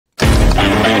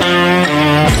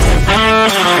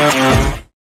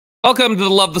Welcome to the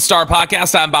Love the Star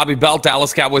podcast. I'm Bobby Belt,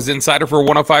 Dallas Cowboys insider for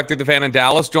 105 through the Fan in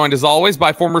Dallas, joined as always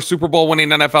by former Super Bowl winning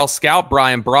NFL scout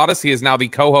Brian Broaddus. He is now the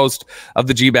co-host of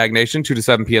the G-Bag Nation, 2 to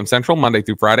 7 p.m. Central, Monday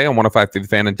through Friday on 105 through the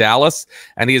Fan in Dallas.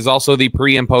 And he is also the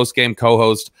pre- and post-game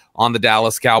co-host on the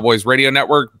Dallas Cowboys radio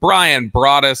network. Brian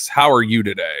Broaddus, how are you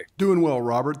today? Doing well,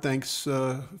 Robert. Thanks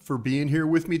for being here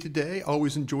with me today.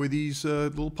 Always enjoy these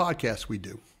little podcasts we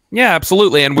do. Yeah,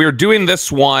 absolutely. And we're doing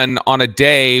this one on a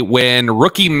day when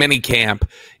rookie minicamp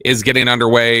is getting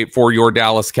underway for your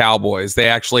Dallas Cowboys. They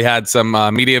actually had some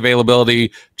media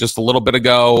availability just a little bit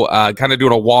ago, kind of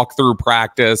doing a walkthrough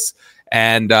practice.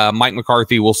 And Mike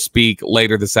McCarthy will speak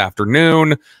later this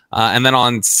afternoon. And then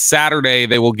on Saturday,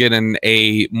 they will get in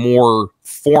a more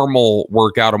formal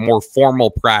workout, a more formal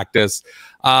practice.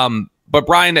 But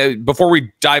Brian, before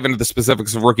we dive into the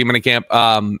specifics of rookie minicamp,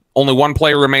 only one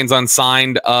player remains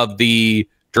unsigned of the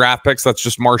draft picks. That's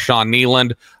just Marshawn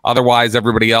Kneeland. Otherwise,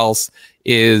 everybody else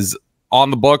is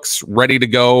on the books, ready to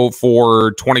go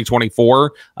for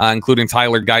 2024, including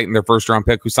Tyler Guyton, their first-round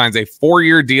pick, who signs a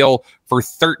 4-year deal for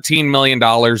 $13 million,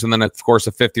 and then, of course,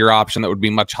 a 5th-year option that would be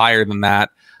much higher than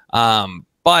that.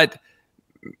 But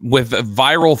with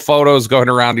viral photos going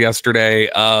around yesterday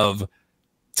of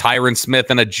Tyron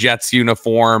Smith in a Jets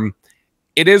uniform,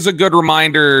 it is a good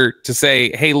reminder to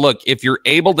say, hey, look, if you're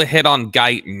able to hit on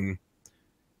Guyton,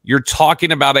 you're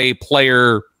talking about a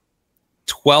player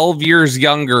 12 years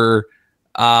younger,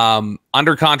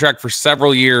 under contract for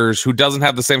several years, who doesn't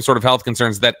have the same sort of health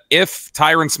concerns, that if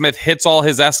Tyron Smith hits all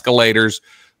his escalators,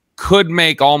 could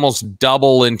make almost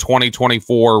double in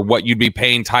 2024 what you'd be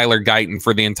paying Tyler Guyton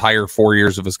for the entire 4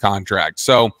 years of his contract.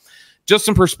 So just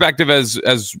some perspective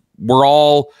as we're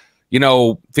all,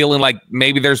 feeling like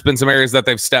maybe there's been some areas that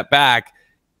they've stepped back.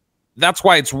 That's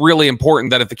why it's really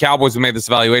important that if the Cowboys have made this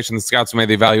evaluation, the scouts have made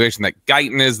the evaluation that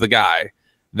Guyton is the guy,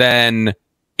 then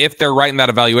if they're right in that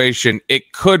evaluation,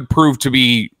 it could prove to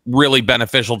be really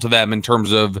beneficial to them in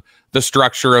terms of the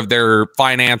structure of their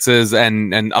finances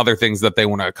and other things that they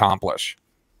want to accomplish.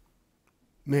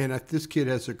 Man, if this kid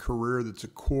has a career that's a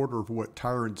quarter of what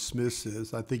Tyron Smith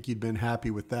is, I think you'd been happy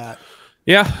with that.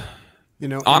 Yeah.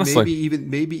 Honestly,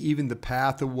 maybe even the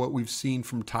path of what we've seen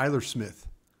from Tyler Smith.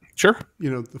 Sure.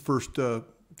 The first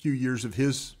few years of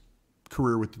his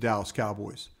career with the Dallas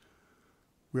Cowboys.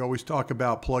 We always talk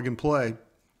about plug and play.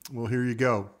 Well, here you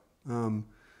go.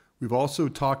 We've also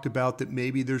talked about that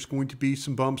maybe there's going to be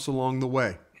some bumps along the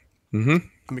way. Mm-hmm.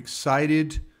 I'm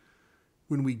excited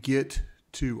when we get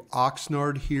to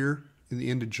Oxnard here in the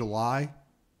end of July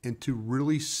and to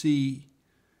really see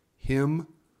him,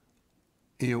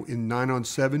 in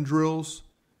 9-on-7 drills,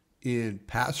 in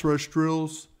pass rush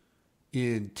drills,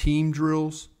 in team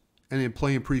drills, and in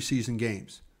playing preseason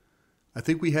games. I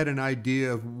think we had an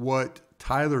idea of what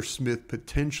Tyler Smith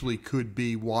potentially could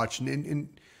be watching. And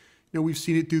we've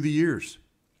seen it through the years.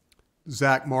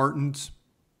 Zach Martin's,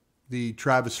 the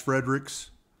Travis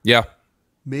Fredericks. Yeah.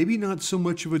 Maybe not so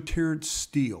much of a Terrence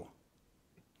Steele.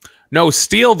 No,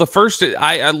 Steele, the first,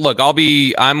 I'm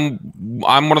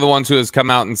one of the ones who has come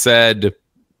out and said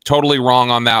totally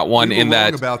wrong on that one. We were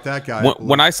wrong about that guy.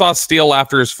 When I saw Steele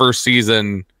after his first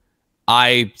season,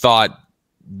 I thought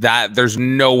that there's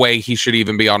no way he should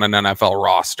even be on an NFL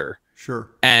roster.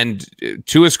 Sure. And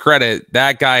to his credit,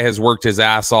 that guy has worked his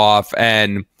ass off.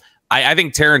 And I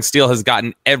think Terrence Steele has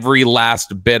gotten every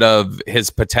last bit of his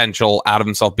potential out of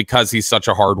himself because he's such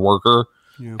a hard worker.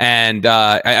 Yeah.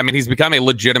 And he's become a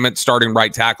legitimate starting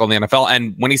right tackle in the NFL.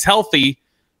 And when he's healthy,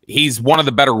 he's one of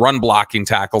the better run blocking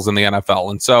tackles in the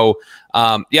NFL. And so,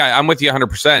 I'm with you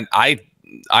 100%.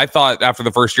 I thought after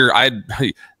the first year,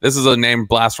 this is a name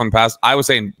blast from the past. I was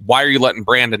saying, why are you letting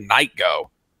Brandon Knight go?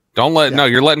 No,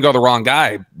 you're letting go the wrong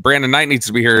guy. Brandon Knight needs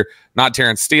to be here, not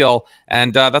Terrence Steele.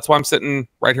 And that's why I'm sitting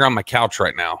right here on my couch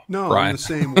right now. No, Brian. I'm the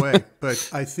same way. But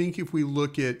I think if we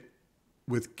look at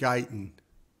with Guyton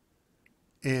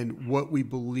and what we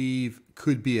believe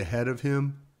could be ahead of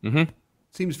him,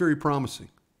 seems very promising.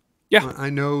 Yeah. I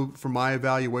know from my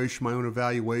own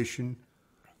evaluation,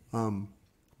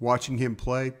 watching him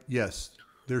play, yes,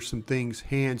 there's some things,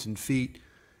 hands and feet.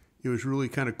 It was really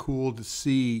kind of cool to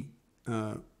see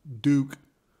Duke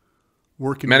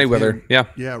working with him.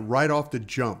 Yeah, right off the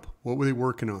jump. What were they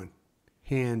working on?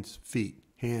 Hands, feet.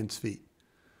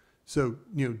 So,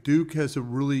 Duke has a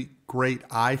really great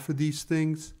eye for these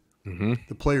things. Mm-hmm.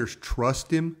 The players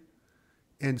trust him.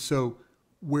 And so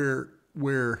where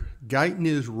Guyton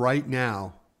is right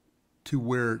now to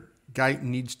where Guyton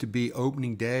needs to be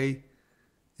opening day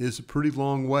is a pretty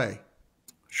long way.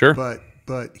 Sure.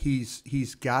 But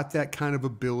he's got that kind of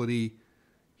ability.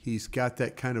 He's got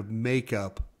that kind of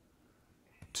makeup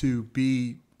to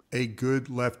be a good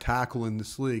left tackle in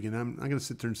this league. And I'm not going to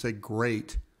sit there and say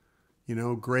great. You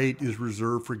know, great is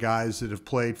reserved for guys that have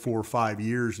played 4 or 5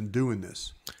 years and doing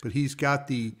this. But he's got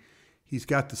the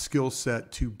skill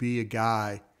set to be a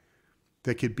guy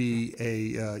that could be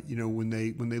a you know, when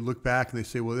they look back and they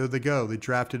say, well, there they go, they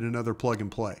drafted another plug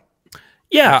and play.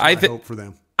 Yeah, I hope for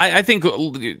them. I think,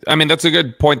 I mean, that's a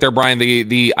good point there, Brian.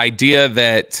 The idea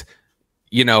that,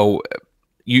 you know,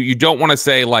 you don't want to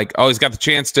say like, oh, he's got the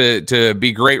chance to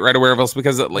be great right away,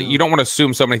 because like, you don't want to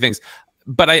assume so many things.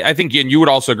 But I think, and you would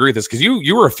also agree with this, because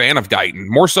you were a fan of Guyton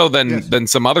more so than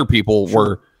some other people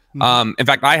were. In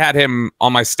fact, I had him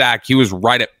on my stack. He was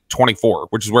right at 24,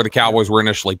 which is where the Cowboys were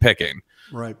initially picking.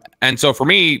 Right. And so for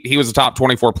me, he was a top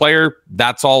 24 player.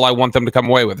 That's all I want them to come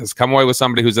away with, is come away with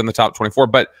somebody who's in the top 24.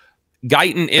 But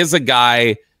Guyton is a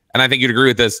guy, and I think you'd agree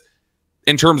with this,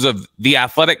 in terms of the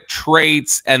athletic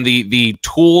traits and the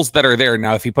tools that are there.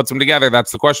 Now, if he puts them together,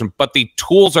 that's the question. But the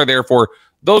tools are there for,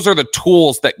 those are the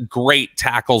tools that great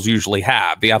tackles usually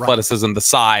have. The athleticism, the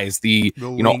size, the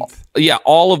you know, yeah,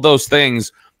 all of those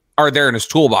things are there in his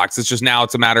toolbox. It's just now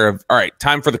it's a matter of, all right,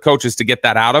 time for the coaches to get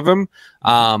that out of him,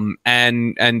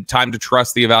 and time to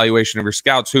trust the evaluation of your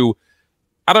scouts, who,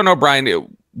 I don't know,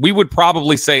 Brian, we would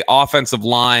probably say offensive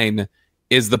line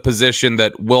is the position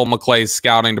that Will McClay's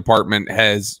scouting department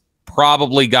has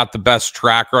probably got the best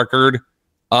track record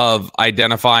of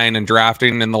identifying and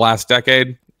drafting in the last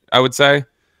decade, I would say.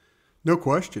 No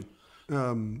question.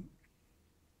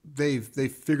 They've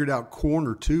figured out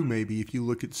corner too. Maybe if you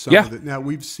look at some of it now,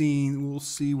 we'll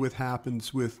see what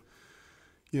happens with,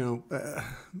 you know,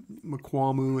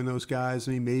 McQuamu and those guys.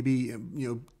 I mean, maybe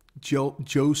you know,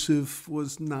 Joseph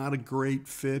was not a great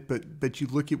fit, but you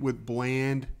look at what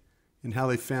Bland and how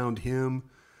they found him,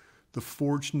 the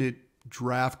fortunate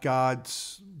draft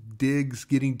gods, Diggs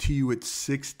getting to you at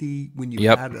 60 when you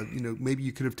had a, you know, maybe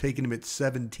you could have taken him at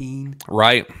 17.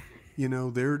 Right. You know,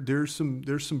 there's some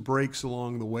breaks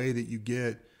along the way that you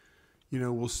get. You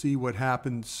know, we'll see what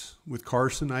happens with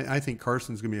Carson. I think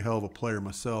Carson's going to be a hell of a player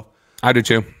myself. I do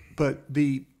too. But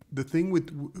the thing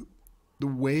with the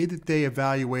way that they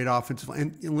evaluate offensive,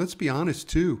 and let's be honest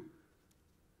too,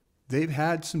 they've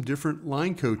had some different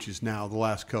line coaches now the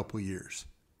last couple of years.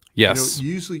 Yes.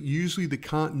 You know, usually the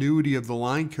continuity of the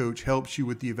line coach helps you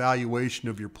with the evaluation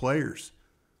of your players.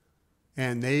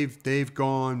 And they've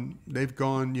gone,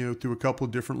 you know, through a couple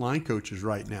of different line coaches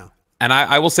right now. And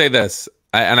I will say this,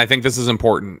 and I think this is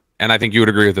important, and I think you would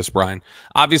agree with this, Brian.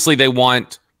 Obviously, they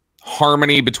want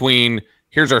harmony between,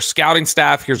 here's our scouting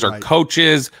staff, here's our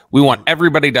coaches. We want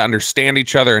everybody to understand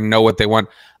each other and know what they want.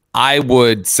 I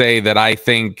would say that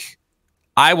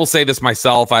I will say this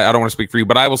myself. I don't want to speak for you,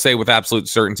 but I will say with absolute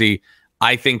certainty,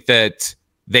 I think that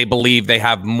they believe they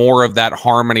have more of that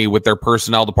harmony with their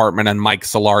personnel department and Mike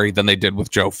Solari than they did with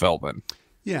Joe Philbin.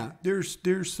 Yeah, there's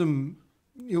some,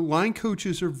 you know, line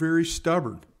coaches are very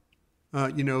stubborn.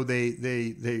 You know, they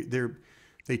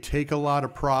take a lot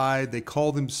of pride. They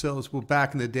call themselves, well,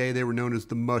 back in the day they were known as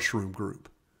the Mushroom Group.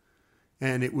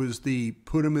 And it was the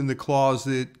put them in the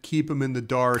closet, keep them in the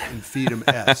dark, and feed them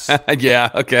S.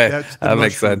 Yeah, okay. That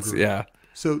makes sense. Group. Yeah.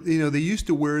 So, you know, they used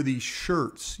to wear these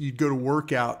shirts. You'd go to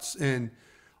workouts, and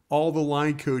all the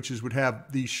line coaches would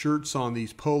have these shirts on,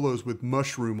 these polos with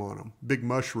mushroom on them, big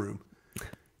mushroom.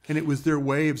 And it was their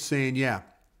way of saying, yeah,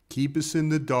 keep us in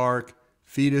the dark,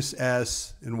 feed us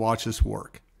S, and watch us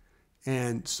work.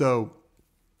 And so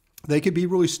they could be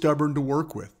really stubborn to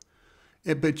work with.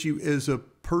 But you, as a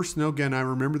personnel, again, I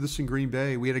remember this in Green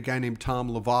Bay. We had a guy named Tom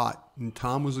Lavatt, and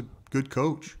Tom was a good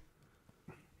coach.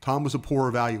 Tom was a poor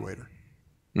evaluator.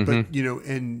 But, you know,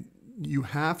 and you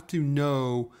have to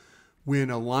know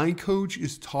when a line coach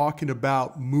is talking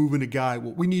about moving a guy,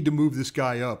 well, we need to move this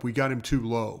guy up. We got him too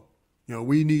low. You know,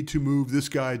 we need to move this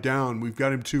guy down. We've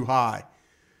got him too high.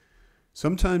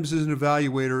 Sometimes as an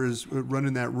evaluator is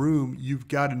running that room, you've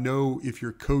got to know if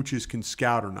your coaches can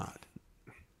scout or not.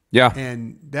 Yeah.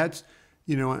 And that's,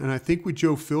 you know, and I think with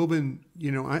Joe Philbin,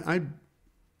 you know, I'm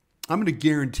going to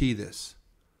guarantee this.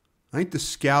 I think the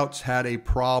scouts had a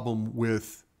problem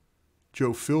with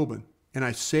Joe Philbin. And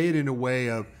I say it in a way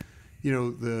of, you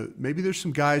know, maybe there's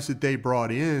some guys that they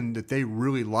brought in that they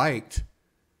really liked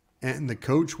and the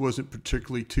coach wasn't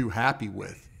particularly too happy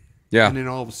with. Yeah. And then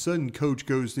all of a sudden coach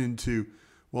goes into,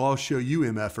 well, I'll show you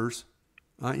MFers.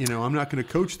 You know, I'm not going to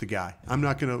coach the guy. I'm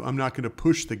not going to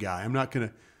push the guy. I'm not going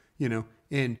to, you know,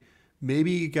 and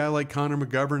maybe a guy like Connor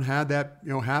McGovern had that, you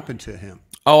know, happen to him.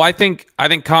 Oh, I think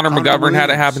Connor McGovern had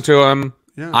it happen to him.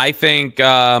 Yeah. I think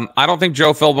I don't think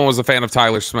Joe Philbin was a fan of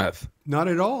Tyler Smith. Not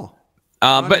at all.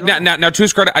 But now, to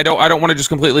his credit, I don't want to just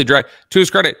completely drag. To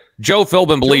his credit, Joe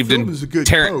Philbin believed in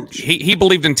Terrence. He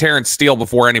believed in Terrence Steele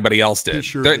before anybody else did.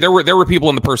 There were people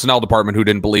in the personnel department who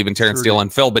didn't believe in Terrence Steele,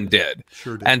 and Philbin did.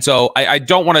 And so I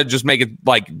don't want to just make it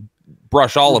like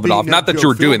brush all of it off. Not that you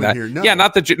were doing that. Yeah,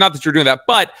 not that you're doing that.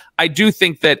 But I do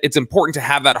think that it's important to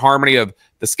have that harmony of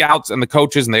the scouts and the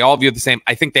coaches, and they all view it the same.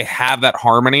 I think they have that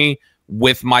harmony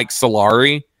with Mike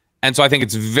Solari. And so I think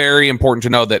it's very important to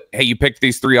know that, hey, you picked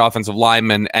these 3 offensive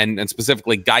linemen and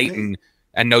specifically Guyton,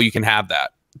 and know you can have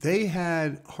that. They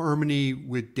had harmony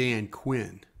with Dan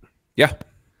Quinn. Yeah.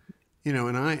 You know,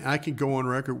 and I can go on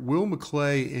record. Will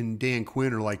McClay and Dan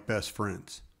Quinn are like best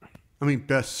friends. I mean,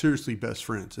 seriously best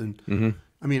friends. And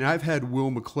I mean, I've had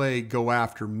Will McClay go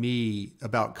after me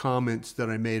about comments that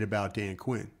I made about Dan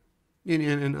Quinn.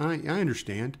 And I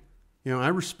understand. You know, I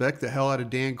respect the hell out of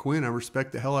Dan Quinn. I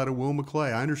respect the hell out of Will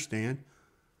McClay. I understand.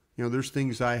 You know, there's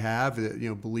things I have, that, you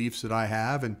know, beliefs that I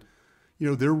have, and you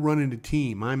know, they're running a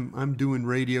team. I'm doing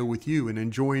radio with you and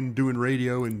enjoying doing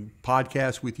radio and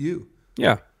podcasts with you.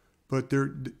 Yeah. But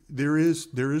there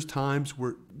is times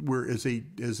where as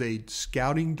a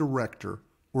scouting director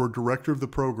or a director of the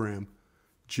program,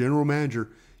 general manager,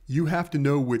 you have to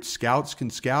know which scouts can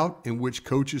scout and which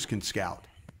coaches can scout.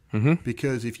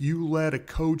 Because if you let a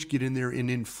coach get in there and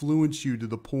influence you to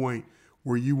the point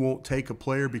where you won't take a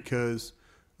player because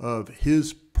of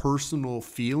his personal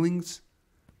feelings,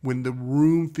 when the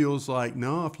room feels like,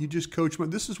 no, if you just coach,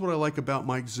 this is what I like about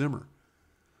Mike Zimmer.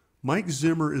 Mike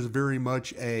Zimmer is very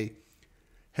much a,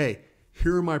 hey,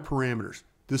 here are my parameters.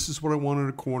 This is what I want in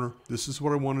a corner. This is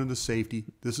what I want in a safety.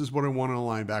 This is what I want in a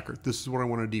linebacker. This is what I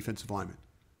want in a defensive lineman.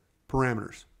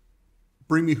 Parameters.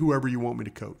 Bring me whoever you want me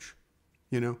to coach.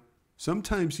 You know,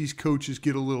 sometimes these coaches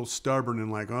get a little stubborn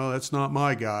and like, oh, that's not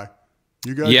my guy.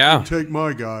 You guys can take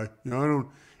my guy. You know, I don't.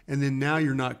 And then now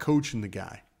you're not coaching the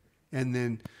guy. And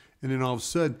then all of a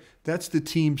sudden, that's the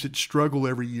teams that struggle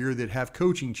every year that have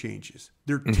coaching changes.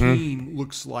 Their team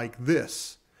looks like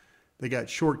this. They got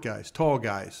short guys, tall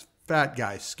guys, fat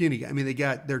guys, skinny guys. I mean,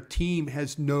 their team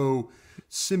has no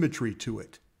symmetry to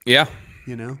it. Yeah.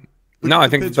 You know? I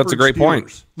think that's a great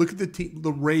point. Look at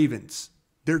the Ravens.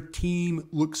 Their team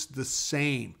looks the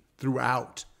same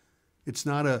throughout. It's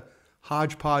not a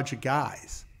hodgepodge of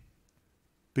guys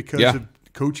because of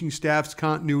coaching staff's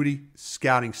continuity,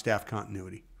 scouting staff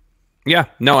continuity. Yeah,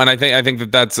 no, and I think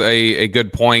that that's a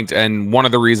good point, and one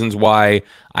of the reasons why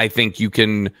I think you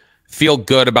can feel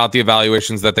good about the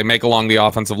evaluations that they make along the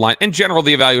offensive line. In general,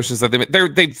 the evaluations that they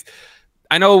make,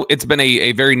 I know it's been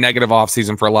a very negative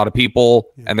offseason for a lot of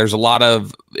people, and there's a lot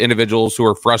of individuals who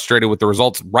are frustrated with the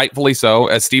results, rightfully so.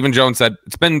 As Stephen Jones said,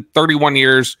 it's been 31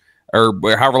 years, or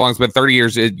however long it's been, 30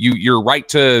 years. You're right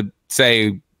to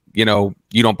say, you know,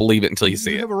 you don't believe it until you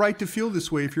see it. You have a right to feel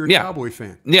this way if you're a Cowboy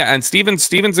fan. Yeah, and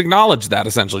Stevens acknowledged that,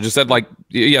 essentially. Just said, like,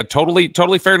 yeah, totally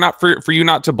fair, not for you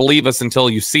not to believe us until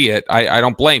you see it. I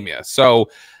don't blame you. So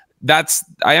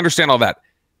I understand all that.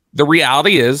 The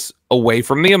reality is, away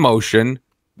from the emotion,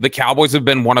 the Cowboys have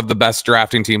been one of the best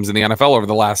drafting teams in the NFL over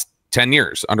the last 10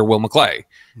 years under Will McClay.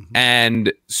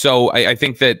 And so I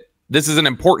think that this is an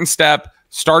important step,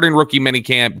 starting rookie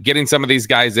minicamp, getting some of these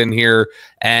guys in here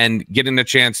and getting a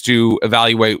chance to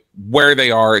evaluate where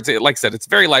they are. It's, like I said, it's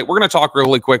very light. We're going to talk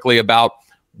really quickly about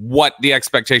what the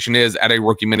expectation is at a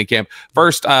rookie minicamp.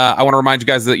 First, I want to remind you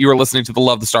guys that you are listening to the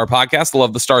Love the Star podcast. The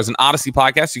Love the Star is an Audacy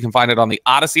podcast. You can find it on the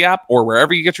Audacy app or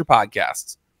wherever you get your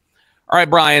podcasts. All right,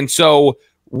 Brian. So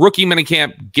rookie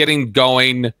minicamp getting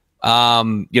going.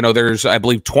 You know, there's, I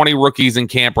believe, 20 rookies in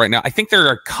camp right now. I think there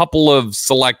are a couple of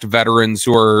select veterans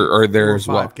who are there as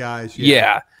well. 5 guys.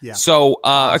 Yeah. So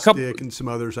a couple and some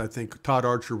others. I think Todd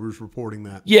Archer was reporting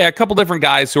that. Yeah, a couple different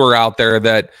guys who are out there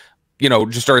that, you know,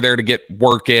 just are there to get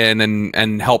work in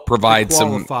and help provide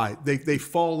some. They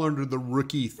fall under the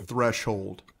rookie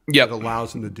threshold. Yep. That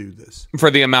allows them to do this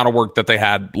for the amount of work that they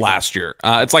had last year.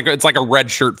 It's like a red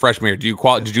shirt freshman year.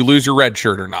 Did you lose your red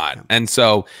shirt or not? Yeah. And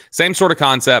so same sort of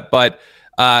concept, but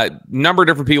number of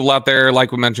different people out there.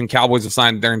 Like we mentioned, Cowboys have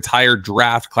signed their entire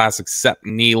draft class except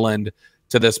Nealand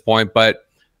to this point. But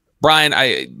Brian,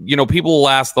 people will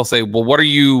ask, they'll say, well, what do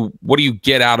you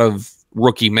get out of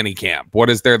rookie minicamp? What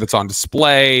is there that's on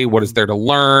display? What is there to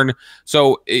learn?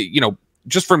 So,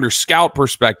 just from your scout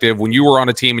perspective, when you were on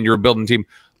a team and you were building a team,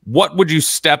 what would you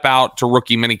step out to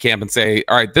rookie minicamp and say,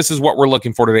 all right, this is what we're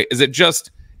looking for today? Is it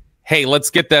just, hey, let's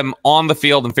get them on the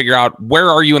field and figure out where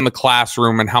are you in the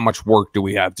classroom and how much work do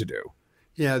we have to do?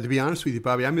 Yeah, to be honest with you,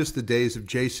 Bobby, I miss the days of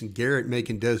Jason Garrett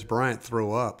making Des Bryant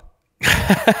throw up.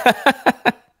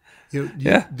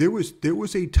 There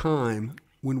was a time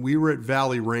when we were at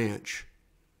Valley Ranch,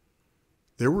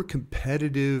 there were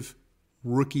competitive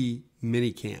rookie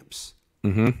mini camps.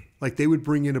 Mm-hmm. Like they would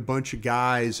bring in a bunch of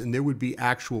guys and there would be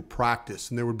actual practice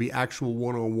and there would be actual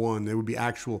one-on-one. There would be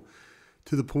actual,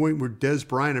 to the point where Des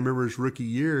Bryant, I remember his rookie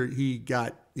year, he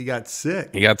got sick.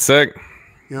 He got sick.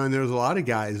 You know, and there's a lot of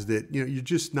guys that, you know, you're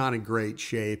just not in great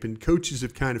shape. And coaches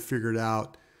have kind of figured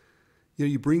out, you know,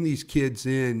 you bring these kids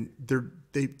in,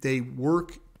 they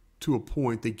work to a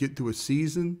point, they get through a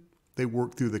season, they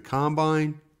work through the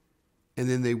combine, and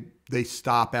then they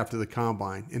stop after the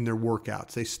combine in their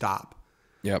workouts. They stop.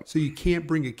 Yep. So you can't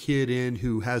bring a kid in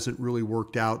who hasn't really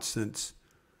worked out since,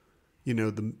 you know,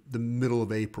 the middle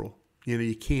of April. You know,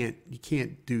 you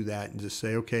can't do that and just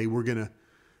say, okay, we're gonna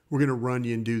run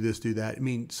you and do this, do that. I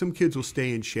mean, some kids will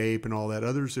stay in shape and all that.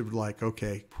 Others are like,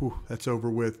 okay, whew, that's over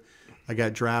with. I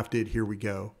got drafted. Here we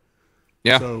go.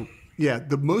 Yeah. So yeah,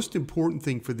 the most important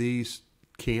thing for these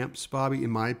camps, Bobby, in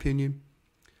my opinion,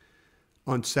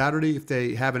 on Saturday, if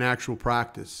they have an actual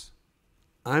practice,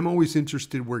 I'm always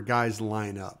interested where guys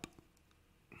line up.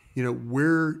 You know,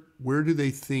 where do they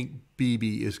think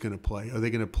BB is going to play? Are they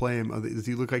going to play him? Does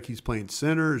he look like he's playing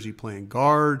center? Is he playing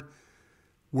guard?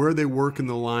 Where are they working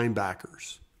the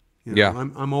linebackers? You know, yeah.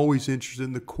 I'm always interested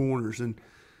in the corners. And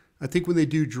I think when they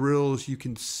do drills, you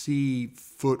can see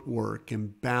footwork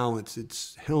and balance.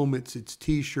 It's helmets, it's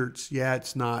T-shirts. Yeah,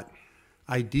 it's not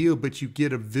ideal, but you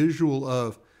get a visual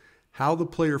of how the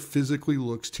player physically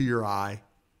looks to your eye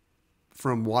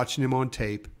from watching him on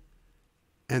tape,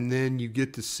 and then you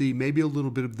get to see maybe a little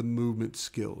bit of the movement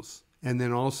skills, and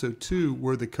then also too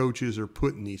where the coaches are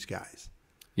putting these guys.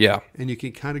 Yeah. And you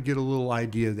can kind of get a little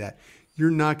idea of that. You're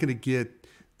not going to get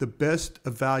the best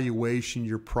evaluation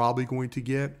you're probably going to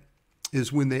get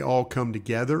is when they all come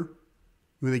together,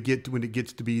 when it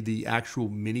gets to be the actual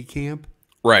mini camp.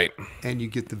 Right. And you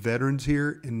get the veterans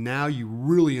here, and now you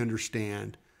really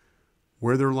understand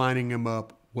where they're lining them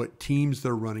up, what teams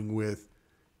they're running with,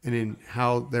 and in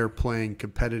how they're playing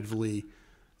competitively.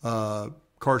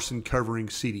 Carson covering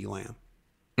CeeDee Lamb.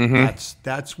 Mm-hmm.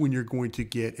 That's when you're going to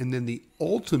get, and then the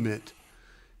ultimate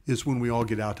is when we all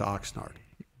get out to Oxnard.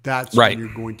 That's right. when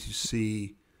you're going to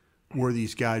see where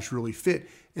these guys really fit.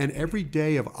 And every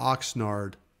day of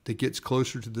Oxnard that gets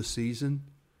closer to the season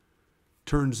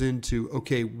turns into,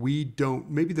 okay,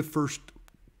 maybe the first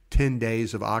 10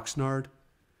 days of Oxnard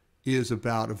is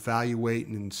about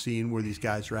evaluating and seeing where these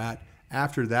guys are at.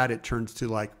 After that, it turns to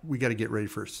like, we got to get ready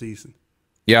for a season.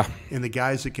 Yeah. And the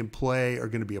guys that can play are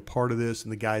going to be a part of this,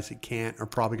 and the guys that can't are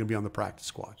probably going to be on the practice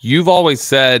squad. You've always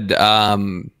said,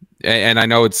 and I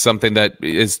know it's something that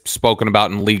is spoken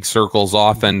about in league circles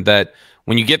often, that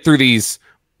when you get through these,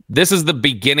 this is the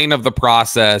beginning of the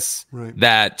process right.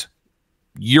 that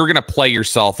you're going to play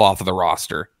yourself off of the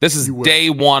roster. This is day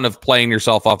one of playing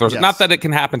yourself off the roster. Yes. Not that it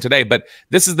can happen today, but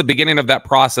this is the beginning of that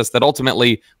process that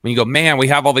ultimately, when you go, man, we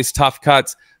have all these tough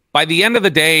cuts. By the end of the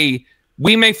day,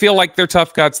 we may feel like they're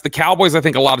tough cuts. The Cowboys, I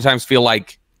think, a lot of times feel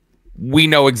like we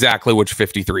know exactly which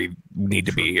 53 need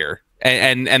to be here.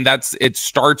 And it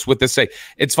starts with this.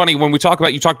 It's funny when you talked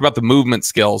about the movement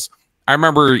skills. I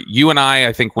remember you and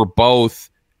I think were both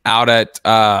out at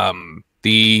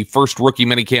the first rookie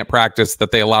minicamp practice that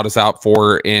they allowed us out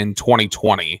for in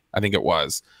 2020, I think it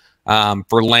was,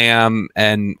 for Lamb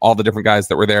and all the different guys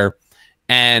that were there.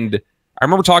 And I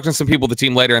remember talking to some people, the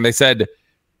team later, and they said,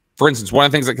 for instance, one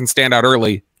of the things that can stand out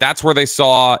early, that's where they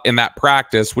saw in that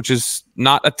practice, which is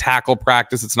not a tackle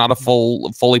practice. It's not a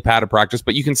fully padded practice,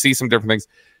 but you can see some different things.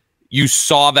 You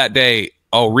saw that day,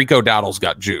 oh, Rico Dowdle's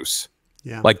got juice.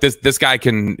 Yeah. Like this guy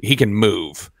can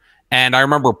move. And I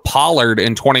remember Pollard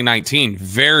in 2019,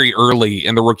 very early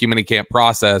in the rookie minicamp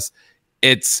process.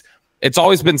 It's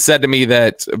always been said to me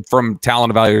that from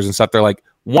talent evaluators and stuff, they're like,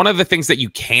 one of the things that you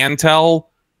can tell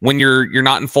when you're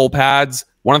not in full pads,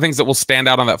 one of the things that will stand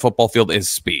out on that football field is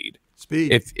speed.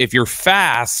 If you're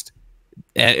fast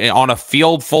on a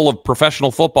field full of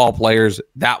professional football players,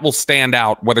 that will stand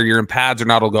out. Whether you're in pads or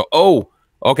not, it'll go, oh,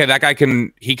 okay, that guy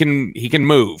can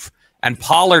move. And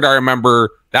Pollard, I remember,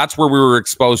 that's where we were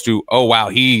exposed to, oh, wow,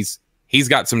 he's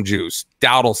got some juice.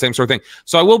 Dowdle, same sort of thing.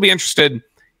 So I will be interested,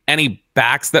 any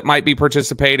backs that might be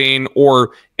participating,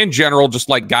 or in general, just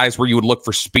like guys where you would look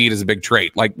for speed as a big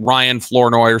trait, like Ryan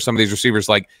Flournoy or some of these receivers,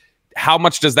 like how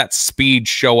much does that speed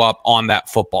show up on that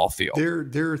football field?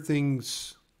 There are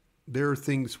things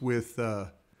with,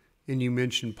 and you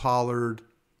mentioned Pollard,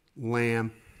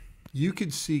 Lamb, you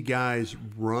could see guys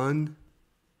run.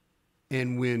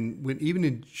 And when even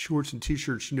in shorts and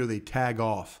T-shirts, they tag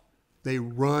off. They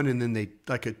run and then they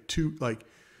there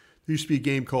used to be a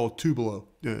game called two below,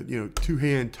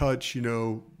 two-hand touch,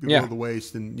 below the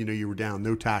waist, and you were down,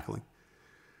 no tackling.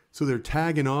 So they're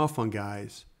tagging off on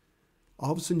guys.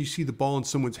 all of a sudden you see the ball in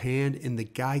someone's hand and the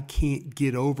guy can't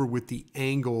get over with the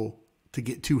angle to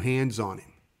get two hands on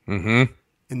him. Mm-hmm.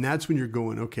 And that's when you're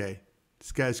going, okay,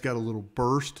 this guy's got a little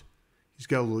burst. He's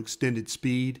got a little extended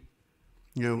speed.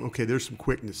 You know, okay, there's some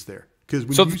quickness there. Because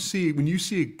when you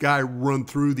see a guy run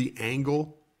through the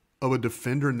angle of a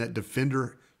defender and that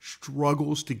defender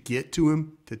struggles to get to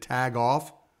him to tag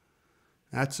off,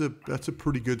 that's a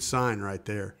pretty good sign right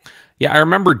there. Yeah, I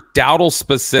remember Dowdle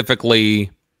specifically,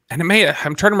 and I'm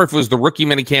trying to remember if it was the rookie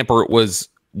minicamp or it was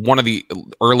one of the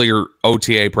earlier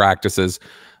OTA practices.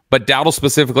 But Dowdle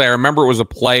specifically, I remember it was a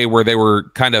play where they were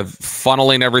kind of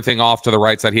funneling everything off to the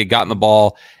right side. He had gotten the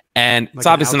ball, and like it's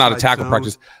obviously not a tackle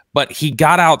practice, but he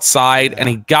got outside and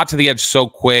he got to the edge so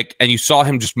quick, and you saw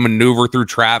him just maneuver through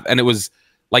traffic, and it was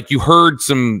like you heard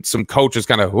some coaches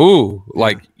kind of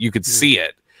like you could see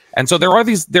it. And so there are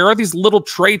these little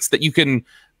traits that you can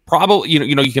probably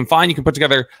you can find, you can put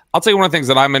together. I'll tell you one of the things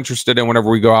that I'm interested in whenever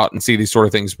we go out and see these sort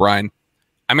of things, Brian.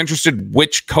 I'm interested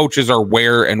which coaches are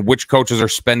where and which coaches are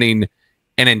spending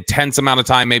an intense amount of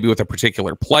time maybe with a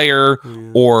particular player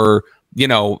or,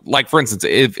 like for instance,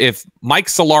 if Mike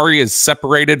Solari is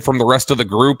separated from the rest of the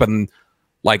group and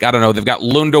like, I don't know, they've got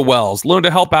Lunda Wells,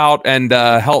 help out and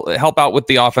help out with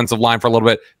the offensive line for a little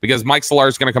bit because Mike Solari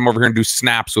is going to come over here and do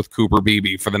snaps with Cooper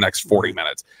Beebe for the next 40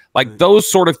 minutes. Like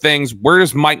those sort of things.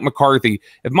 Where's Mike McCarthy?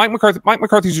 If Mike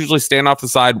McCarthy's usually standing off the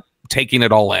side, taking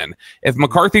it all in. If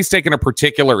McCarthy's taking a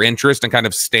particular interest and kind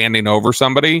of standing over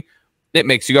somebody, it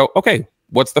makes you go, okay,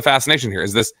 what's the fascination here?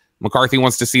 Is this McCarthy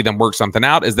wants to see them work something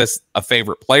out? Is this a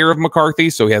favorite player of McCarthy?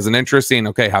 So he has an interest in,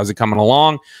 okay, how's he coming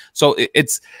along? So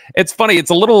it's funny.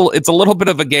 It's a little bit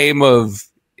of a game of,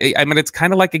 I mean, it's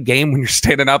kind of like a game when you're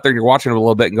standing out there and you're watching it a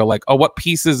little bit and go like, oh, what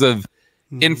pieces of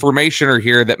information are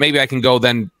here that maybe I can go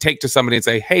then take to somebody and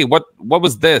say, hey, what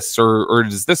was this? Or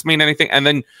does this mean anything? And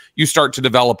then you start to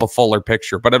develop a fuller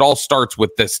picture, but it all starts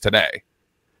with this today.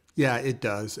 Yeah, it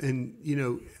does. And,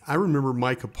 I remember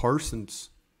Micah Parsons'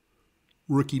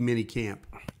 rookie minicamp.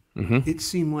 It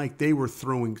seemed like they were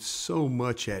throwing so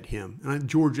much at him. And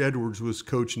George Edwards was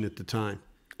coaching at the time.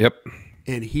 Yep.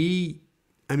 And it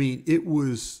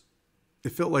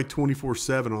felt like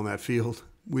 24/7 on that field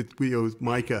with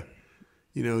Micah.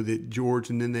 That George,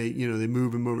 and then they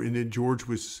move him over, and then George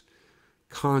was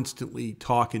constantly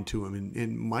talking to him,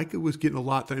 and Micah was getting a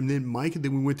lot. And then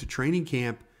then we went to training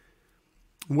camp.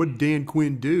 What did Dan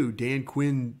Quinn do? Dan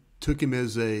Quinn took him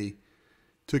as a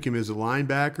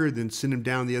linebacker, then sent him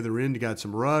down the other end, got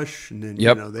some rush, and then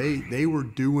they were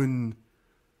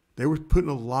putting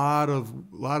a lot of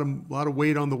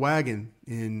weight on the wagon,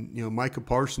 and Micah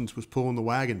Parsons was pulling the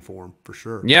wagon for him for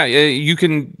sure. Yeah,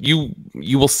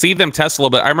 you will see them test a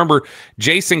little bit. I remember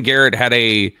Jason Garrett had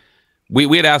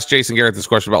we had asked Jason Garrett this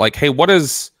question about like, hey, what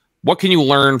can you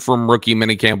learn from rookie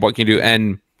minicamp? What can you do?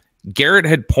 And Garrett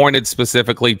had pointed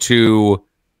specifically to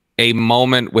a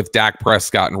moment with Dak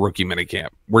Prescott in rookie minicamp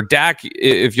where Dak,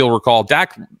 if you'll recall,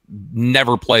 Dak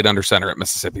never played under center at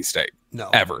Mississippi State. No.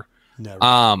 Ever. Never.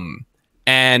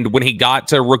 And when he got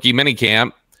to rookie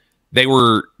minicamp, they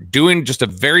were doing just a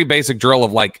very basic drill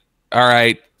of like, all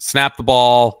right, snap the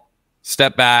ball,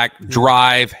 step back,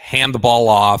 drive, hand the ball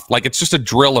off. Like it's just a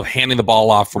drill of handing the ball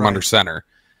off from under center.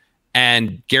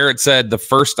 And Garrett said the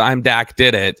first time Dak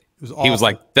did it, he was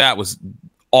like, that was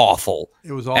awful.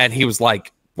 It was awful. And he was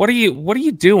like, what are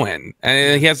you doing?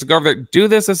 And he has to go over there, do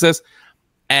this.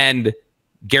 And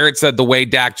Garrett said the way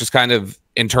Dak just kind of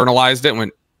internalized it and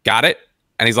went, got it.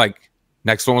 And he's like,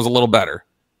 next one was a little better.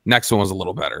 Next one was a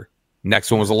little better.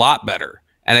 Next one was a lot better.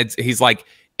 And he's like,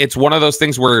 it's one of those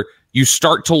things where you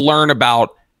start to learn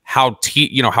about how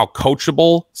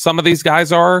coachable some of these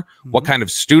guys are, what kind of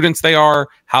students they are,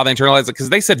 how they internalize it. Because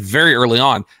they said very early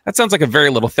on, that sounds like a very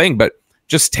little thing, but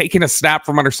just taking a snap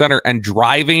from under center and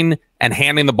driving and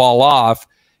handing the ball off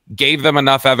gave them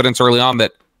enough evidence early on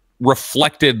that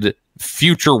reflected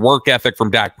future work ethic from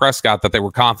Dak Prescott that they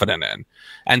were confident in.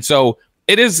 And so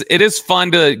it is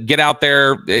fun to get out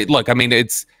there. Look, I mean,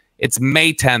 it's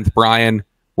May 10th, Brian.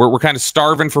 We're kind of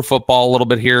starving for football a little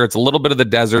bit here. It's a little bit of the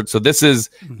desert. So this is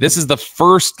the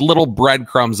first little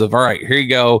breadcrumbs of, all right, here you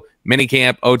go.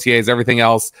 Minicamp, OTAs, everything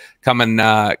else coming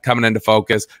into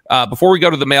focus. Before we go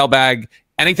to the mailbag,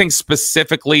 anything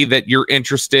specifically that you're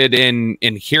interested in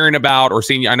hearing about or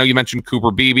seeing? I know you mentioned Cooper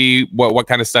Beebe, what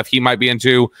kind of stuff he might be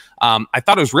into. I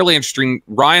thought it was really interesting.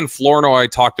 Ryan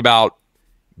Flournoy talked about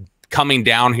coming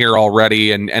down here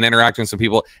already and interacting with some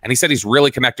people, and he said he's really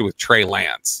connected with Trey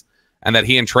Lance, and that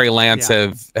he and Trey Lance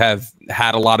have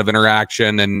had a lot of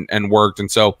interaction and worked. And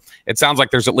so it sounds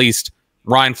like there's at least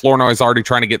Ryan Flournoy is already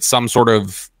trying to get some sort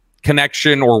of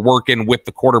connection or working with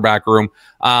the quarterback room.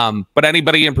 But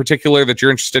anybody in particular that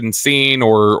you're interested in seeing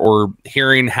or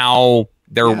hearing how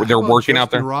they're working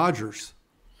out there? Rogers,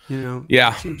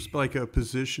 yeah, it seems like a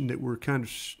position that we're kind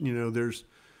of, there's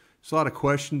a lot of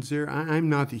questions there. I'm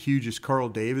not the hugest Carl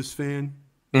Davis fan,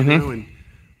 and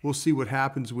we'll see what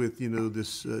happens with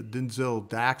this Denzel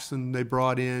Daxton they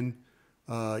brought in.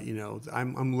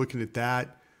 I'm looking at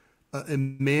that.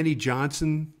 And Manny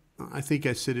Johnson, I think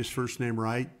I said his first name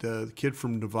right, the kid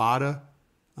from Nevada,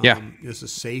 is a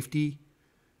safety.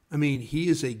 I mean, he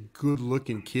is a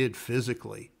good-looking kid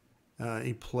physically.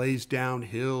 He plays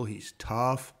downhill. He's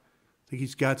tough. I think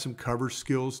he's got some cover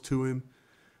skills to him.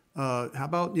 How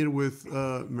about with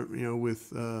our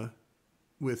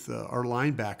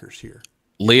linebackers here?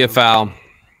 Leofau.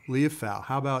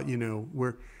 How about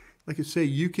where? Like I say,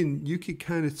 you can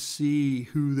kind of see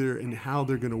who they're and how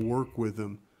they're going to work with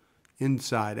them,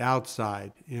 inside,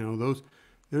 outside.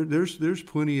 There's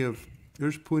plenty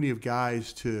of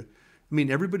guys to. I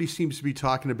mean, everybody seems to be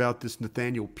talking about this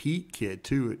Nathaniel Pete kid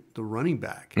too, the running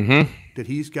back, that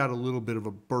he's got a little bit of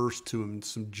a burst to him and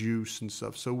some juice and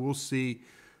stuff. So we'll see.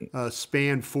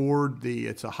 Span Ford,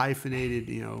 it's a hyphenated,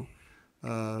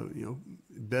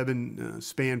 Bevan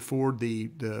Spanford,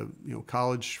 the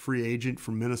college free agent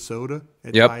from Minnesota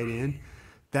at tight end.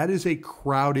 That is a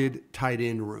crowded tight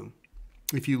end room.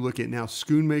 If you look at now,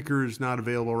 Schoonmaker is not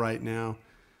available right now,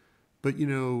 but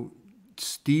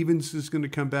Stevens is going to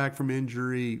come back from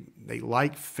injury. They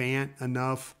like Fant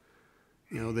enough.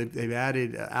 They've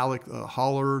added Alec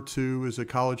Holler too as a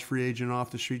college free agent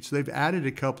off the street. So they've added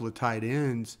a couple of tight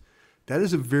ends. That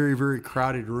is a very, very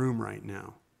crowded room right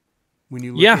now. When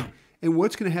you look at, and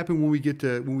what's going to happen when we get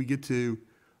to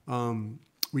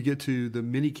the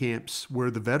mini camps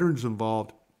where the veterans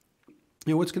involved?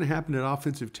 What's going to happen at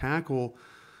offensive tackle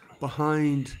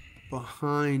behind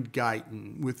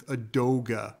Guyton with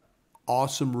Adoga,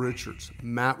 Awesome Richards,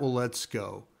 Matt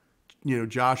Waletzko,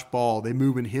 Josh Ball. They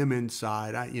moving him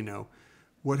inside.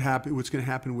 What's going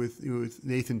to happen with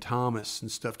Nathan Thomas and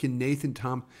stuff? Can Nathan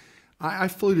Thomas? I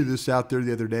floated this out there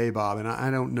the other day, Bob, and I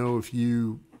don't know if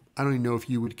you. I don't even know if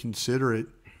you would consider it.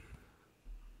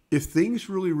 If things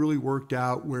really, really worked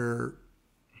out where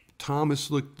Thomas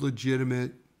looked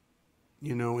legitimate,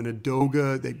 and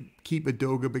Adoga, they keep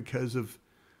Adoga because of.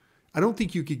 I don't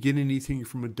think you could get anything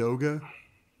from Adoga,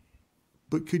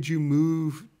 but could you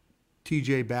move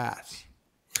TJ Bass?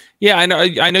 Yeah, I know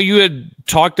you had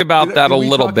talked about that a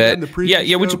little bit.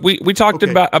 Yeah, we talked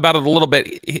about it a little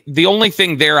bit. The only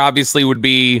thing there obviously would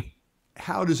be,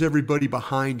 how does everybody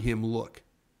behind him look?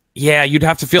 Yeah, you'd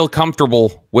have to feel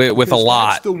comfortable with a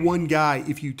lot. That's the one guy,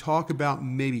 if you talk about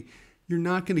maybe, you're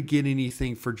not going to get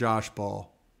anything for Josh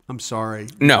Ball. I'm sorry.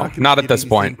 No, not at this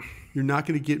point. You're not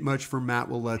going to get much for Matt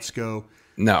Waletzko.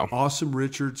 No. Awesome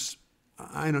Richards,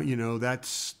 I don't,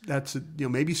 that's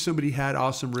maybe somebody had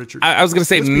Awesome Richards. I was going to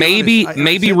say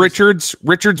maybe Richards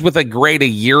with a grade a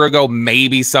year ago,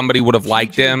 maybe somebody would have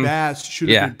liked him. Bass should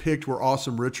have been picked where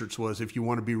Awesome Richards was, if you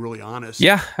want to be really honest.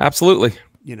 Yeah, absolutely.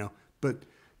 But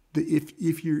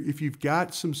if you've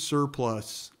got some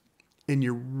surplus and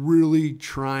you're really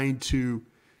trying to,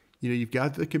 you've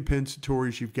got the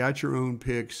compensatories, you've got your own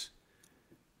picks.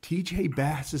 TJ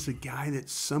Bass is a guy that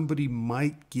somebody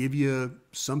might give you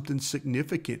something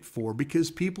significant for,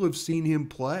 because people have seen him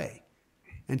play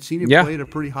and seen him play at a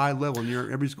pretty high level. And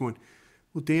everybody's going,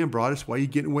 well, damn, Broadus, why are you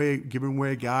giving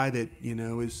away a guy that,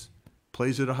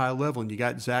 plays at a high level? And you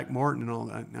got Zach Martin and all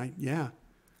that.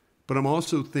 But I'm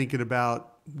also thinking about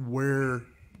where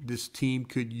this team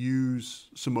could use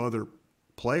some other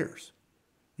players.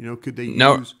 Could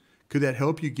that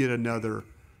help you get another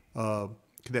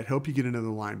could that help you get another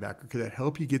linebacker? Could that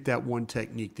help you get that one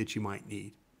technique that you might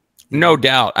need? No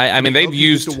doubt. I mean, they've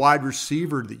used a wide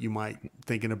receiver that you might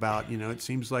thinking about. It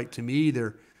seems like to me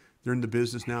they're in the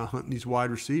business now hunting these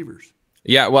wide receivers.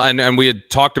 Yeah, well, and we had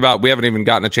talked about, we haven't even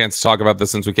gotten a chance to talk about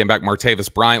this since we came back.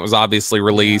 Martavis Bryant was obviously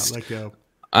released. Let go.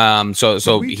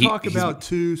 So we talk about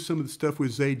too some of the stuff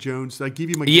with Zay Jones. Did I give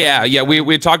you my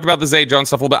we talked about the Zay Jones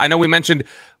stuff a little bit. I know we mentioned,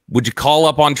 would you call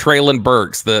up on Traylon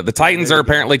Burks? The Titans are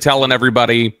apparently telling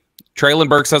everybody Traylon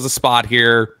Burks has a spot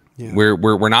here. Yeah.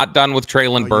 We're not done with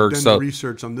Traylon Burks. You've done the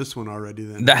research on this one already.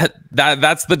 Then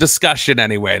that's the discussion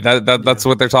anyway. That's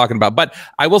what they're talking about. But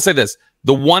I will say this: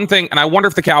 the one thing, and I wonder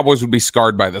if the Cowboys would be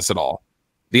scarred by this at all.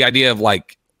 The idea of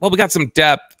like, well, we got some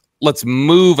depth. Let's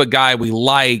move a guy we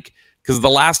like. Because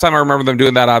the last time I remember them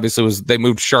doing that, obviously, was they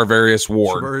moved Charvarius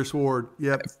Ward.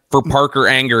 Yep. For Parker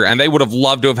Anger, and they would have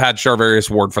loved to have had Charvarius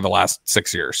Ward for the last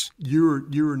 6 years. You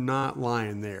were not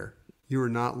lying there. You were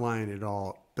not lying at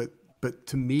all. But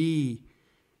to me,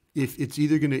 if it's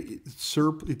either going to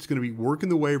it's going to be working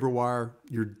the waiver wire.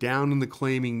 You're down in the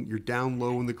claiming. You're down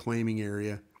low in the claiming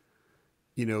area.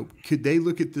 You know, could they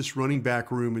look at this running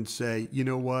back room and say, you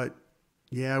know what?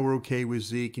 Yeah, we're okay with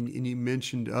Zeke, and you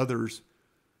mentioned others,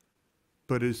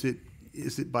 but is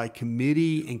it by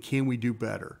committee, and can we do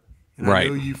better? And I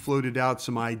know you floated out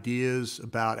some ideas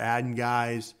about adding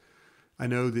guys. I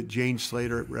know that Jane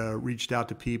Slater reached out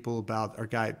to people about our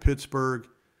guy at Pittsburgh.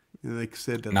 And they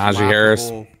said that Najee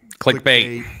Harris,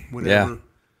 clickbait, whatever. Yeah.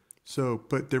 So,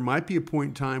 but there might be a point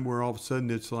in time where all of a sudden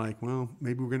it's like, well,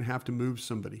 maybe we're going to have to move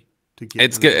somebody.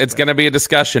 It's going to be a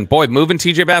discussion. Boy, moving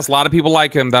TJ Bass, a lot of people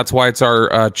like him. That's why it's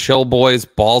our Chill Boys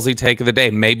ballsy take of the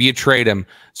day. Maybe you trade him.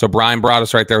 So Brian brought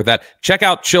us right there with that. Check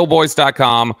out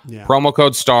chillboys.com, promo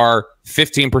code STAR,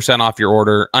 15% off your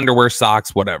order, underwear,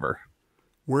 socks, whatever.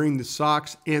 Wearing the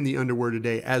socks and the underwear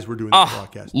today as we're doing the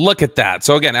podcast. Look at that.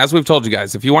 So again, as we've told you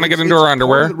guys, if you want to get into our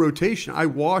underwear. Part of the rotation. I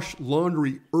wash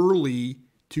laundry early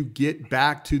to get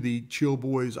back to the Chill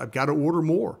Boys. I've got to order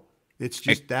more. It's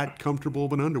just that comfortable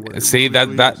of an underwear. See,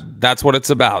 that's what it's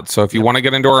about. So if you want to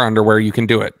get into our underwear, you can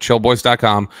do it.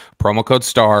 Chillboys.com, promo code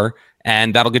STAR,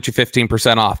 and that'll get you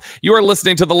 15% off. You are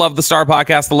listening to the Love the Star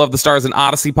podcast. The Love the Star is an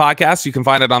Audacy podcast. You can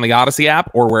find it on the Audacy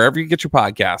app or wherever you get your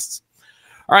podcasts.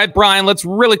 All right, Brian, let's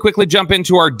really quickly jump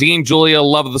into our Dean Julia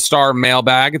Love of the Star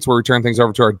mailbag. It's where we turn things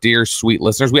over to our dear, sweet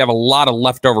listeners. We have a lot of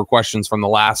leftover questions from the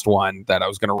last one that I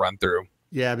was going to run through.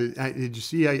 Yeah, but did you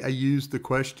see I used the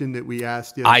question that we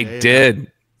asked the other day? I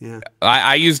did. Yeah.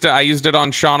 I used it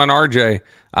on Sean and RJ.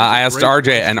 I asked RJ,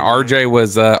 and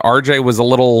RJ was a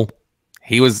little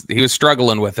he was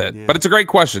struggling with it. Yeah. But it's a great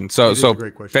question. So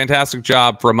great question. Fantastic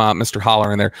job from Mr.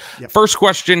 Holler in there. Yep. First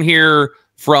question here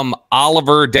from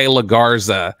Oliver De La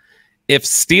Garza. If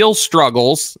Steele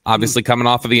struggles, obviously coming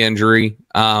off of the injury,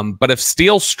 but if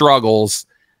Steele struggles,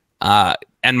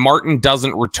 and Martin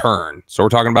doesn't return, so we're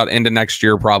talking about into next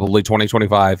year, probably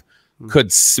 2025,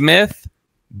 could Smith,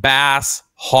 Bass,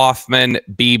 Hoffman,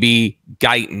 Beebe,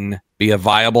 Guyton be a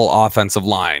viable offensive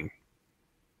line?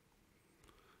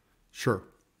 Sure.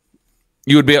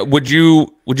 You would be. Would you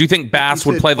think Bass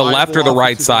would play the left or the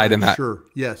right side in that? Sure.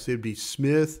 Yes, it'd be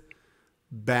Smith,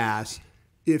 Bass.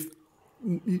 If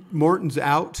Martin's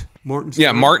out,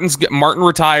 Martin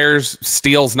retires.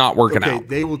 Steele's not working out.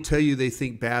 They will tell you they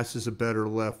think Bass is a better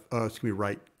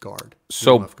right guard.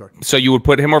 So you would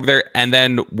put him over there, and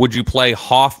then would you play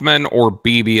Hoffman or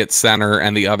Beebe at center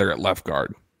and the other at left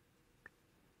guard?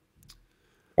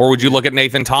 Or would you look at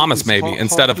Nathan Thomas maybe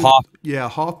instead of Hoffman? Yeah,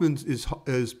 Hoffman's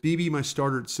is Beebe my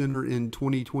starter at center in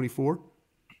 2024?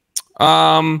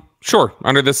 Sure.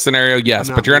 Under this scenario, yes,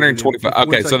 but you're entering 25.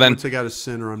 Okay, so then once I got a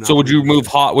center, I'm not. So would you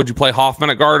would you play Hoffman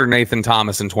at guard or Nathan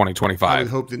Thomas in 2025? I would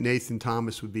hope that Nathan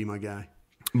Thomas would be my guy.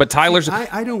 But Tyler's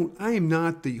I am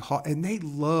not and they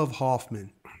love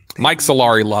Hoffman. Mike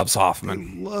Solari loves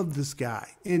Hoffman. They love this guy.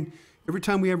 And every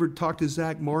time we ever talk to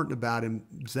Zach Martin about him,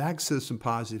 Zach says some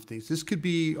positive things. This could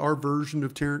be our version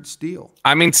of Terrence Steele.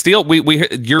 I mean, Steele,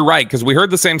 you're right, because we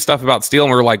heard the same stuff about Steele,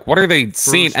 and we were like, what are they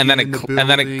seeing? And then it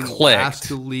clicked. Last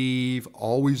to leave,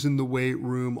 always in the weight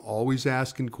room, always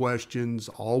asking questions,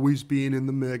 always being in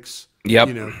the mix. Yep.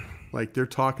 You know, like they're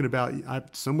talking about,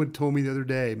 someone told me the other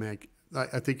day, man,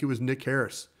 I think it was Nick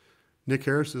Harris. Nick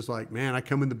Harris is like, man, I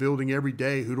come in the building every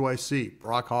day. Who do I see?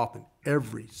 Brock Hoffman.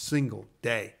 Every single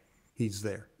day he's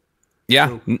there.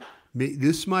 Yeah. So,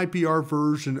 this might be our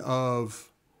version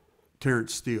of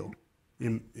Terrence Steele.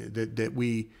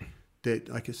 That,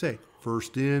 like I say,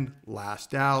 first in,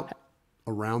 last out,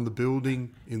 around the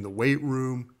building, in the weight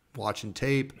room, watching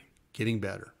tape, getting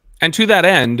better. And to that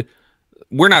end,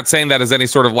 we're not saying that as any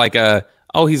sort of like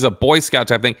he's a Boy Scout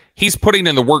type thing. He's putting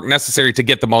in the work necessary to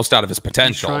get the most out of his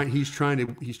potential. He's trying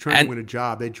to win a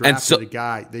job. They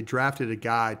drafted a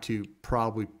guy to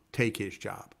probably take his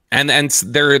job. And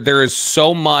there is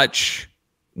so much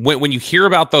when you hear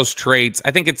about those traits.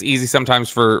 I think it's easy sometimes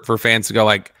for fans to go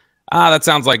like, that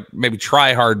sounds like maybe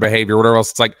try hard behavior or whatever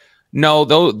else. It's like, no,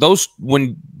 those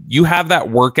when you have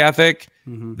that work ethic,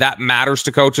 that matters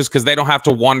to coaches because they don't have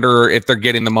to wonder if they're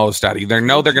getting the most out of you. They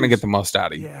know they're going to get the most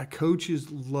out of you. Yeah,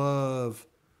 coaches love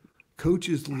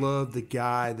the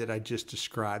guy that I just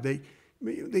described. They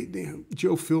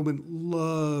Joe Philbin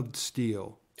loved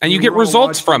Steele. And you get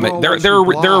results from it. There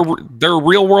are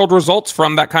real world results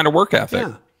from that kind of work ethic.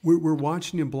 Yeah, we're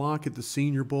watching him block at the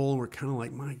Senior Bowl, and we're kind of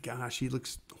like, my gosh, he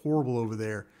looks horrible over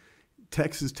there.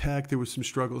 Texas Tech, there was some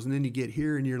struggles, and then you get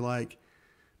here, and you're like,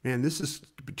 man, this is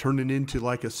turning into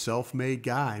like a self-made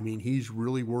guy. I mean, he's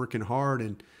really working hard,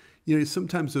 and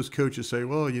sometimes those coaches say,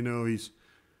 well, he's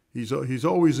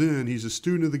always in. He's a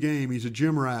student of the game. He's a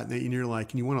gym rat, and you're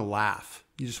like, and you want to laugh.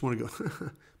 You just want to go.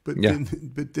 Yeah.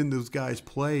 But then those guys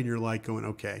play, and you're like going,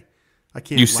 okay, I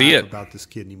can't You see laugh it. about this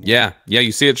kid anymore. Yeah,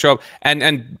 you see it show up.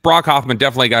 And Brock Hoffman,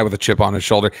 definitely a guy with a chip on his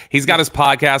shoulder. He's got his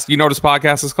podcast. You know what his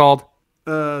podcast is called?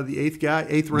 The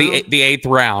eighth round. The eighth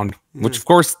round, which of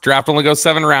course draft only goes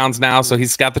 7 rounds now. So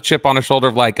he's got the chip on his shoulder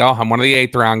of like, oh, I'm one of the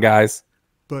 8th round guys.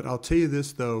 But I'll tell you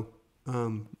this though,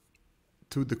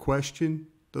 to the question,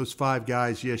 those 5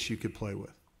 guys, yes, you could play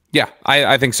with. Yeah,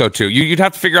 I think so too. You'd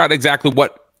have to figure out exactly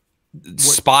what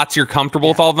spots you're comfortable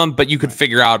with all of them, but you could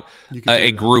figure out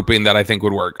a grouping that I think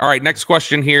would work. All right, next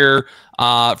question here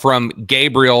from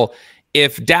Gabriel.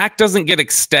 If Dak doesn't get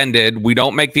extended, we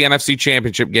don't make the NFC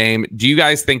Championship game, do you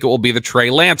guys think it will be the Trey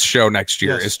Lance show next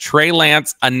year? Yes. Is Trey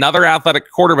Lance another athletic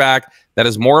quarterback that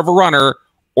is more of a runner,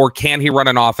 or can he run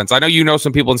an offense? I know you know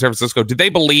some people in San Francisco. Did they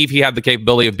believe he had the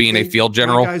capability of being a field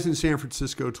general? My guys in San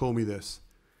Francisco told me this.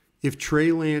 If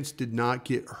Trey Lance did not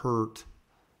get hurt,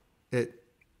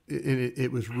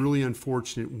 it was really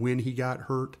unfortunate when he got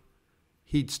hurt,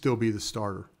 he'd still be the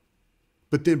starter.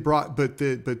 But then Brock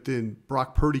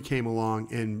Purdy came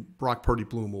along, and Brock Purdy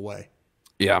blew him away.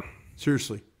 Yeah.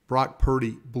 Seriously, Brock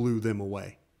Purdy blew them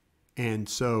away. And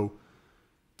so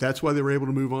that's why they were able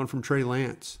to move on from Trey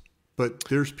Lance. But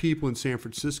there's people in San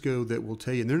Francisco that will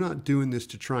tell you, and they're not doing this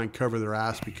to try and cover their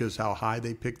ass because how high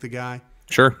they picked the guy.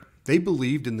 Sure. They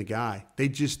believed in the guy. They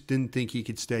just didn't think he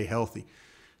could stay healthy.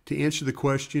 To answer the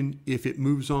question, if it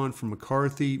moves on from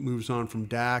McCarthy, moves on from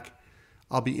Dak,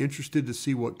 I'll be interested to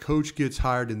see what coach gets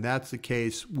hired, and that's the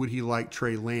case. Would he like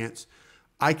Trey Lance?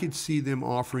 I could see them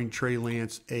offering Trey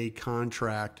Lance a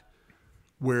contract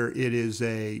where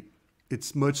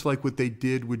it's much like what they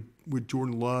did with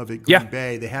Jordan Love at Green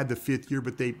Bay. They had the 5th year,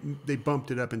 but they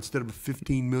bumped it up. Instead of a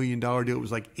 $15 million deal, it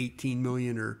was like $18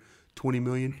 million or $20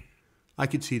 million. I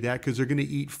could see that because they're going to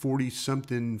eat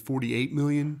 48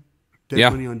 million dead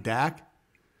money on Dak.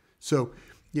 So,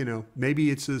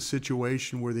 maybe it's a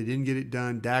situation where they didn't get it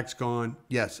done. Dak's gone.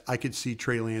 Yes, I could see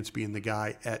Trey Lance being the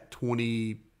guy at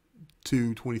 $22,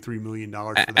 $23 million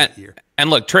for that year. And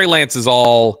look,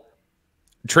 a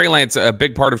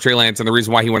big part of Trey Lance, and the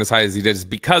reason why he went as high as he did is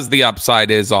because the upside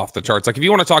is off the charts. Like, if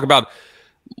you want to talk about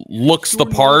looks Jordan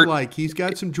the part, Love, he's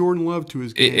got some Jordan Love to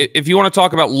his game. If you want to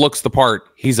talk about looks the part,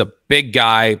 he's a big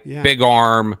guy, big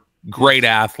arm, great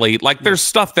athlete. Like, there's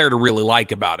stuff there to really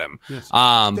like about him. Yes.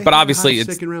 But obviously,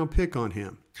 it's a 2nd round pick on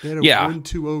him. They had a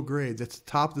 1.20 grade. That's the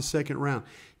top of the 2nd round.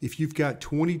 If you've got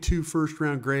 22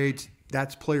 first-round grades,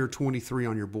 that's player 23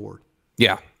 on your board.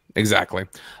 Yeah, exactly.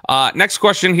 Next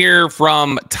question here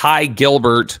from Ty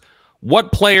Gilbert.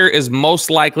 What player is most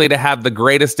likely to have the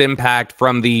greatest impact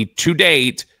from the, to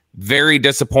date, very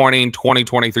disappointing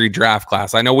 2023 draft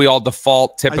class? I know we all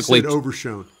default typically. I said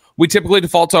Overshown. We typically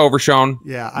default to Overshown.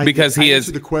 Yeah, I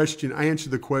answered the question. I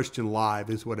answered the question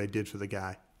live is what I did for the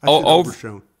guy. I said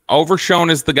Overshown. Overshown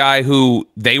is the guy who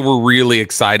they were really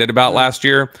excited about last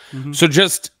year. Mm-hmm. So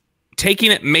just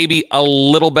taking it maybe a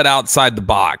little bit outside the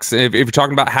box. If you're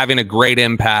talking about having a great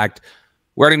impact,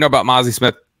 we already know about Mozzie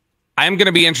Smith. I'm going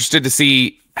to be interested to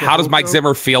see how does Mike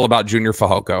Zimmer feel about Junior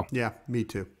Fehoko. Yeah, me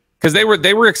too. Because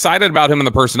they were excited about him in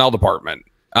the personnel department.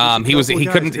 He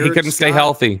couldn't stay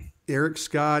healthy. Eric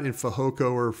Scott and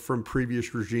Fehoko are from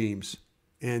previous regimes,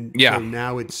 and so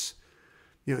now it's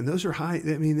and those are high.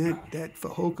 I mean that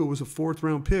Fehoko was a 4th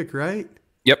round pick, right?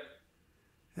 Yep.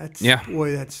 That's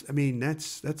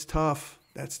that's tough.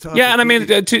 That's tough. Yeah, and I mean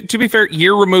to be fair,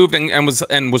 year removed and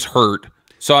was hurt.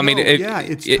 So I mean,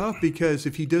 it's tough because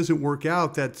if he doesn't work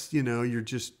out, that's you're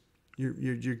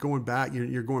going back.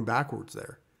 You're going backwards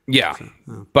there. Yeah,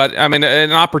 but I mean,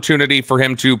 an opportunity for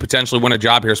him to potentially win a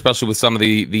job here, especially with some of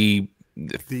the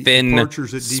thin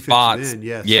departures at spots. End,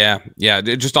 yes. Yeah,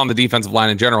 just on the defensive line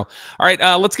in general. All right,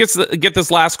 let's get this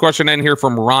last question in here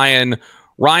from Ryan.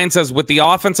 Ryan says, with the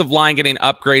offensive line getting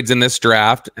upgrades in this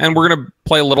draft, and we're going to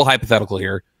play a little hypothetical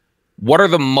here, what are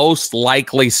the most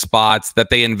likely spots that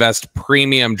they invest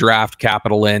premium draft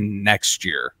capital in next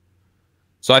year?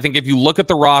 So I think if you look at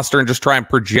the roster and just try and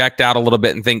project out a little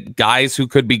bit and think guys who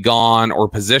could be gone or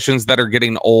positions that are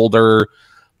getting older,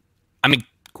 I mean,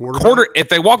 if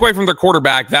they walk away from their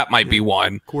quarterback, that might be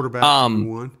one. Quarterback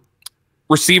one.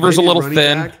 Receivers maybe a little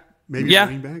thin. Back. Maybe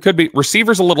running back. Could be.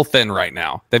 Receivers a little thin right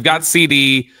now. They've got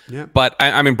CD, but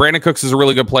I mean, Brandon Cooks is a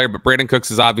really good player, but Brandon Cooks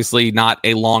is obviously not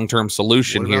a long-term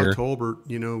solution what about here.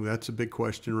 Tolbert, that's a big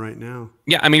question right now.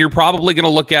 Yeah, I mean, you're probably going to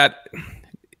look at,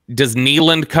 does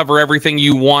Nealand cover everything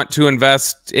you want to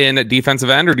invest in at defensive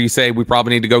end, or do you say we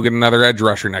probably need to go get another edge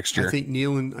rusher next year? I think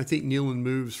Nealand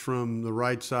moves from the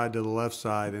right side to the left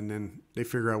side, and then they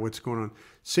figure out what's going on.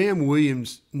 Sam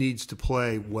Williams needs to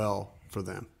play well for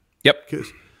them. Yep.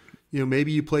 Because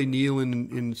maybe you play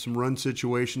Nealon in some run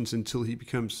situations until he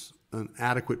becomes an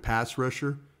adequate pass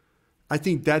rusher. I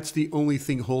think that's the only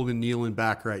thing holding Nealon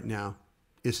back right now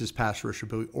is his pass rusher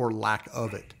ability or lack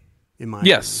of it, in my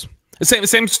opinion.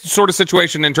 Same sort of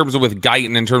situation in terms of with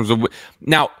Guyton, in terms of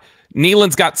now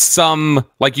Nealon's got some,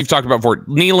 like you've talked about before,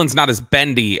 Nealon's not as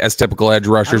bendy as typical edge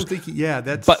rushers. I don't think,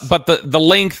 that's but the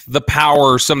length, the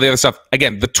power, some of the other stuff,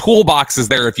 again, the toolbox is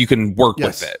there if you can work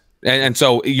with it. And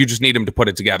so you just need him to put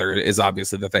it together is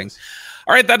obviously the thing.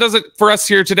 All right, that does it for us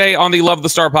here today on the Love the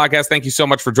Star podcast. Thank you so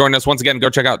much for joining us. Once again, go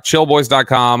check out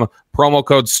chillboys.com, promo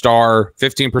code STAR,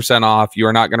 15% off. You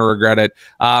are not going to regret it.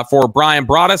 For Brian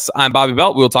Broaddus, I'm Bobby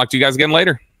Belt. We'll talk to you guys again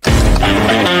later.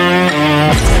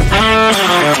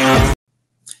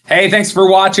 Hey, thanks for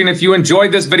watching. If you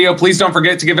enjoyed this video, please don't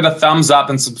forget to give it a thumbs up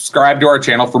and subscribe to our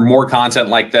channel for more content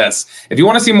like this. If you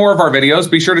want to see more of our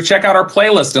videos, be sure to check out our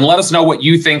playlist and let us know what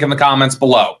you think in the comments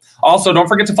below. Also, don't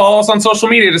forget to follow us on social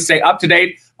media to stay up to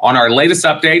date on our latest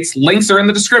updates. Links are in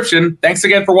the description. Thanks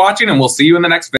again for watching, and we'll see you in the next video.